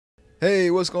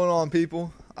Hey, what's going on,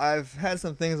 people? I've had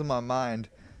some things on my mind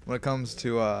when it comes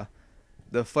to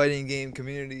the fighting game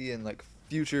community and like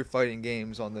future fighting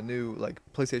games on the new like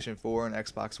PlayStation 4 and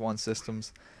Xbox One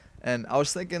systems. And I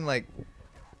was thinking like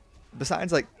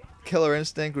besides like Killer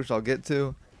Instinct, which I'll get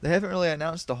to, they haven't really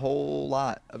announced a whole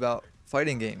lot about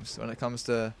fighting games when it comes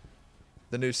to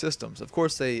the new systems. Of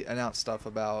course, they announced stuff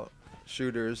about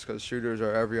shooters because shooters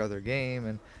are every other game,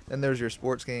 and then there's your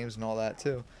sports games and all that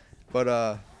too.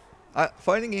 But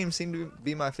fighting games seem to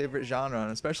be my favorite genre,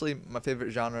 and especially my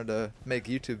favorite genre to make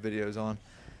YouTube videos on.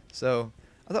 So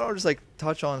I thought I would just like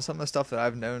touch on some of the stuff that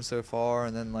I've known so far,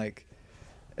 and then like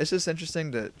it's just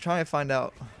interesting to try and find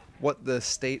out what the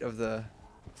state of the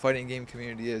fighting game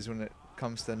community is when it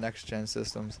comes to next gen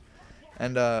systems.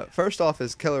 And first off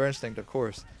is Killer Instinct, of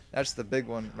course. That's the big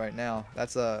one right now.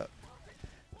 That's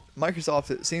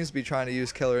Microsoft. It seems to be trying to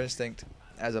use Killer Instinct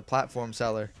as a platform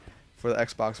seller for the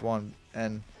Xbox One,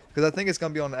 and because I think it's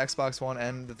gonna be on the Xbox One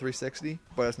and the 360,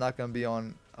 but it's not gonna be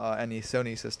on any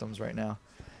Sony systems right now.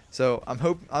 So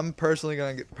I'm personally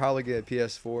gonna probably get a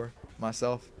PS4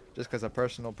 myself, just because of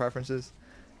personal preferences.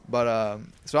 But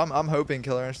so I'm hoping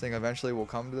Killer Instinct eventually will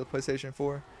come to the PlayStation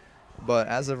 4. But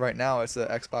as of right now, it's the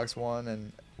Xbox One,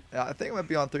 and I think it might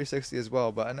be on 360 as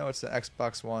well. But I know it's the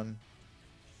Xbox One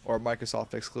or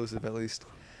Microsoft exclusive at least.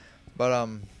 But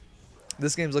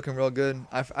this game's looking real good.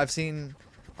 I've seen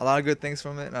a lot of good things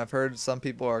from it, and I've heard some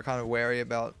people are kind of wary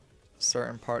about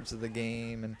certain parts of the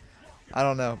game, and I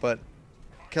don't know. But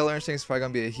Killer Instinct is probably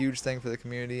gonna be a huge thing for the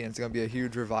community, and it's gonna be a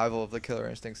huge revival of the Killer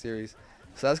Instinct series.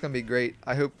 So that's gonna be great.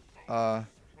 I hope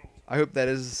that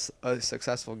is a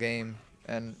successful game,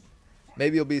 and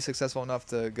maybe it'll be successful enough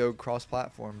to go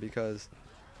cross-platform because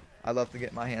I'd love to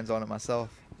get my hands on it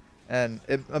myself, and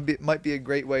it might be a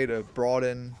great way to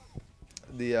broaden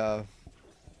the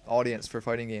audience for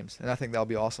fighting games, and I think that'll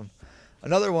be awesome.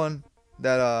 Another one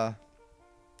that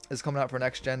is coming out for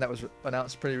next gen that was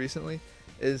announced pretty recently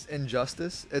is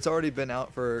Injustice. It's already been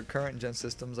out for current gen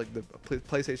systems like the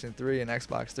PlayStation 3 and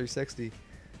Xbox 360,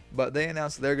 but they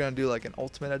announced they're gonna do like an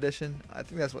Ultimate Edition. I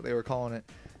think that's what they were calling it,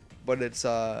 but it's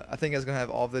I think it's gonna have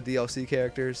all the DLC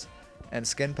characters and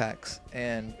skin packs,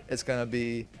 and it's gonna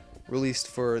be released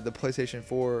for the PlayStation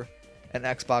 4 and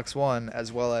Xbox One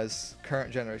as well as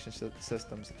current generation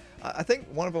systems. I think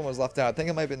one of them was left out. I think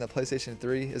it might have been the PlayStation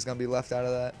 3 is gonna be left out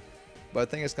of that, but I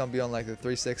think it's gonna be on like the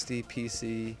 360,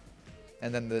 PC,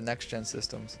 and then the next gen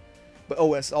systems. But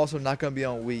oh, it's also not gonna be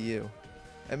on Wii U.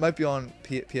 It might be on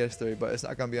PS3, but it's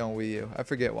not gonna be on Wii U. I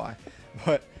forget why,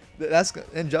 but that's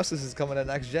Injustice is coming to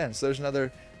next gen, so there's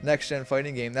another next gen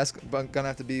fighting game. That's gonna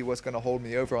have to be what's gonna hold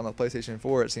me over on the PlayStation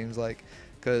 4. It seems like,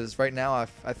 because right now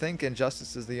I think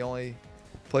Injustice is the only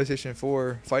PlayStation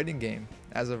 4 fighting game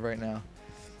as of right now.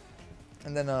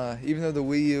 And then even though the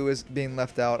Wii U is being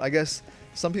left out, I guess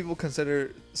some people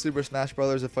consider Super Smash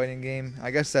Bros. A fighting game. I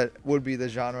guess that would be the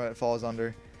genre it falls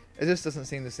under. It just doesn't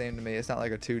seem the same to me. It's not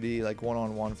like a 2D like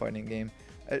one-on-one fighting game.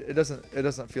 It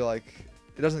doesn't feel like,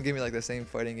 it doesn't give me like the same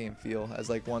fighting game feel as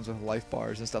like ones with life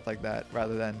bars and stuff like that,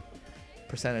 rather than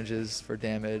percentages for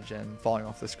damage and falling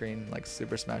off the screen like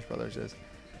Super Smash Bros. Is.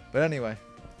 But anyway,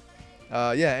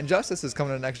 yeah, Injustice is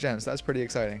coming to next gen, so that's pretty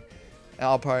exciting. And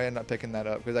I'll probably end up picking that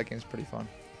up because that game's pretty fun.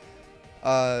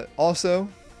 Also,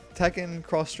 Tekken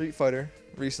Cross Street Fighter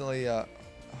recently,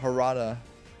 Harada,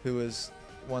 who is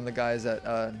one of the guys at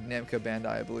Namco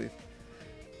Bandai, I believe,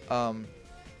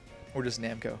 or just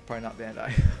Namco, probably not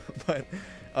Bandai, but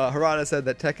Harada said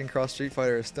that Tekken Cross Street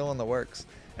Fighter is still in the works,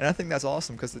 and I think that's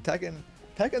awesome because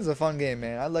Tekken's a fun game,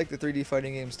 man. I like the 3D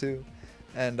fighting games too,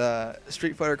 and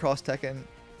Street Fighter Cross Tekken,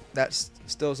 that's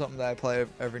still something that I play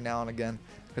every now and again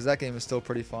because that game is still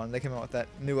pretty fun. They came out with that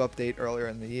new update earlier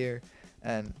in the year,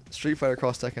 and Street Fighter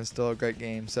Cross Tekken is still a great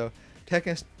game. So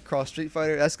Tekken Cross Street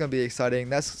Fighter, that's going to be exciting.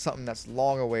 That's something that's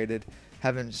long awaited,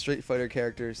 having Street Fighter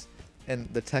characters in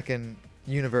the Tekken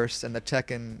universe and the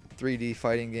Tekken 3D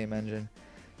fighting game engine.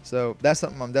 So that's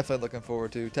something I'm definitely looking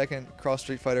forward to. Tekken Cross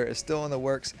Street Fighter is still in the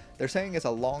works. They're saying it's a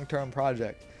long-term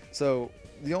project. So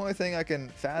the only thing I can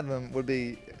fathom would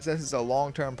be, since it's a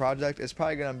long-term project, it's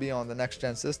probably going to be on the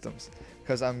next-gen systems,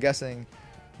 because I'm guessing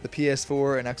the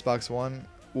PS4 and Xbox One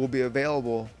will be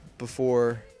available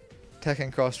before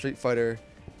Tekken Cross Street Fighter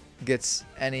gets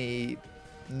any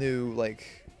new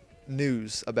like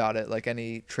news about it, like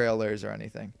any trailers or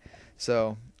anything.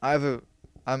 So I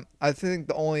think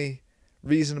the only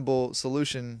reasonable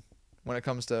solution when it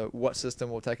comes to what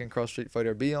system will Tekken Cross Street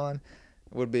Fighter be on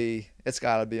would be, it's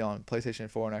gotta be on PlayStation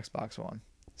 4 and Xbox One.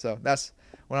 So that's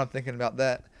what I'm thinking about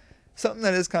that. Something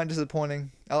that is kind of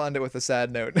disappointing. I'll end it with a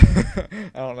sad note. I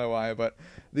don't know why, but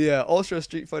the Ultra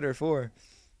Street Fighter 4,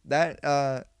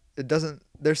 that it doesn't.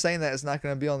 They're saying that it's not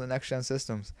going to be on the next gen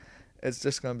systems. It's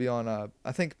just going to be on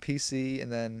I think PC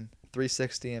and then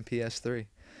 360 and PS3.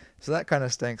 So that kind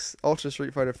of stinks. Ultra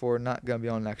Street Fighter 4 not going to be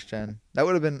on next gen. That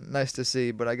would have been nice to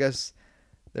see, but I guess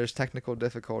there's technical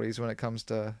difficulties when it comes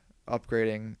to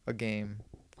upgrading a game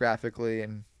graphically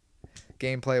and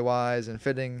gameplay wise and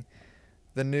fitting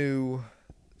the new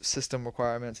system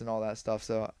requirements and all that stuff.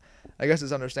 So I guess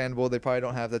it's understandable. They probably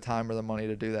don't have the time or the money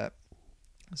to do that.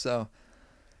 So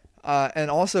and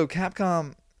also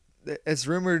Capcom, it's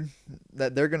rumored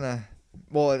that they're gonna,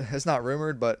 well, it's not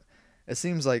rumored, but it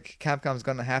seems like Capcom's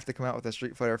gonna have to come out with a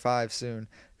Street Fighter 5 soon,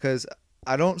 because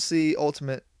I don't see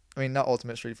not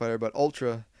Ultimate Street Fighter, but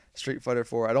Ultra Street Fighter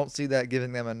 4. I don't see that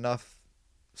giving them enough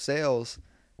sales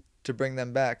to bring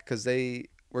them back, because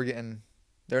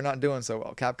they're not doing so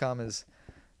well. Capcom is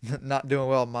not doing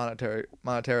well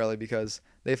monetarily because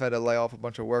they've had to lay off a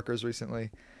bunch of workers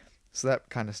recently, so that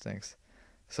kind of stinks.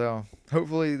 So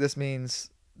hopefully this means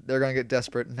they're going to get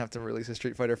desperate and have to release a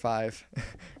Street Fighter 5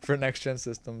 for next gen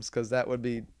systems, because that would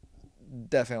be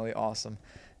definitely awesome.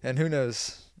 And who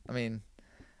knows, I mean,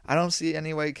 I don't see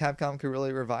any way Capcom could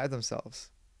really revive themselves,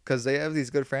 because they have these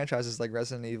good franchises like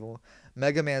Resident Evil.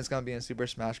 Mega Man's going to be in Super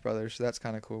Smash Brothers, so that's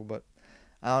kind of cool, but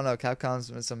I don't know, Capcom's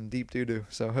in some deep doo-doo,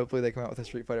 so hopefully they come out with a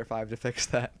Street Fighter 5 to fix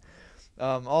that.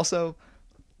 Also,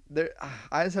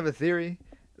 I just have a theory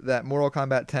that Mortal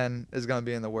Kombat 10 is going to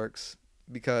be in the works,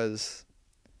 because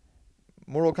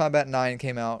Mortal Kombat 9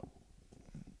 came out,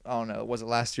 I don't know, was it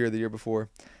last year or the year before?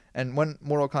 And when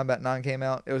Mortal Kombat 9 came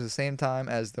out, it was the same time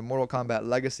as the Mortal Kombat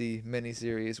Legacy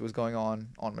miniseries was going on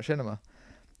Machinima.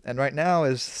 And right now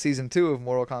is Season 2 of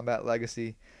Mortal Kombat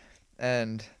Legacy,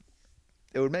 and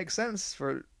it would make sense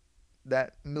for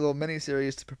that little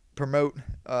miniseries to promote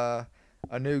a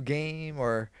new game,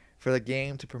 or for the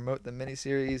game to promote the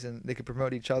miniseries, and they could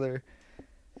promote each other.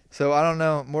 So I don't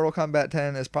know. Mortal Kombat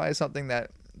 10 is probably something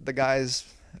that the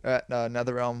guys at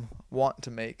NetherRealm want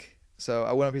to make. So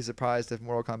I wouldn't be surprised if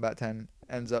Mortal Kombat 10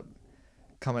 ends up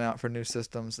coming out for new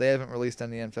systems. They haven't released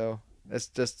any info. It's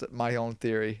just my own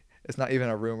theory. It's not even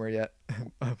a rumor yet.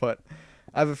 But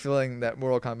I have a feeling that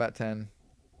Mortal Kombat 10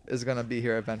 is going to be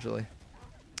here eventually.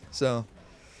 So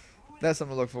that's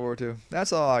something to look forward to.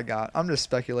 That's all I got. I'm just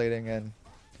speculating and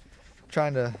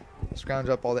trying to scrounge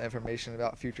up all the information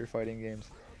about future fighting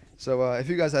games. So if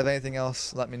you guys have anything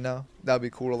else, let me know. That would be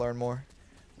cool to learn more.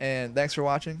 And thanks for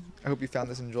watching. I hope you found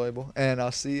this enjoyable, and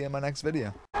I'll see you in my next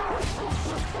video.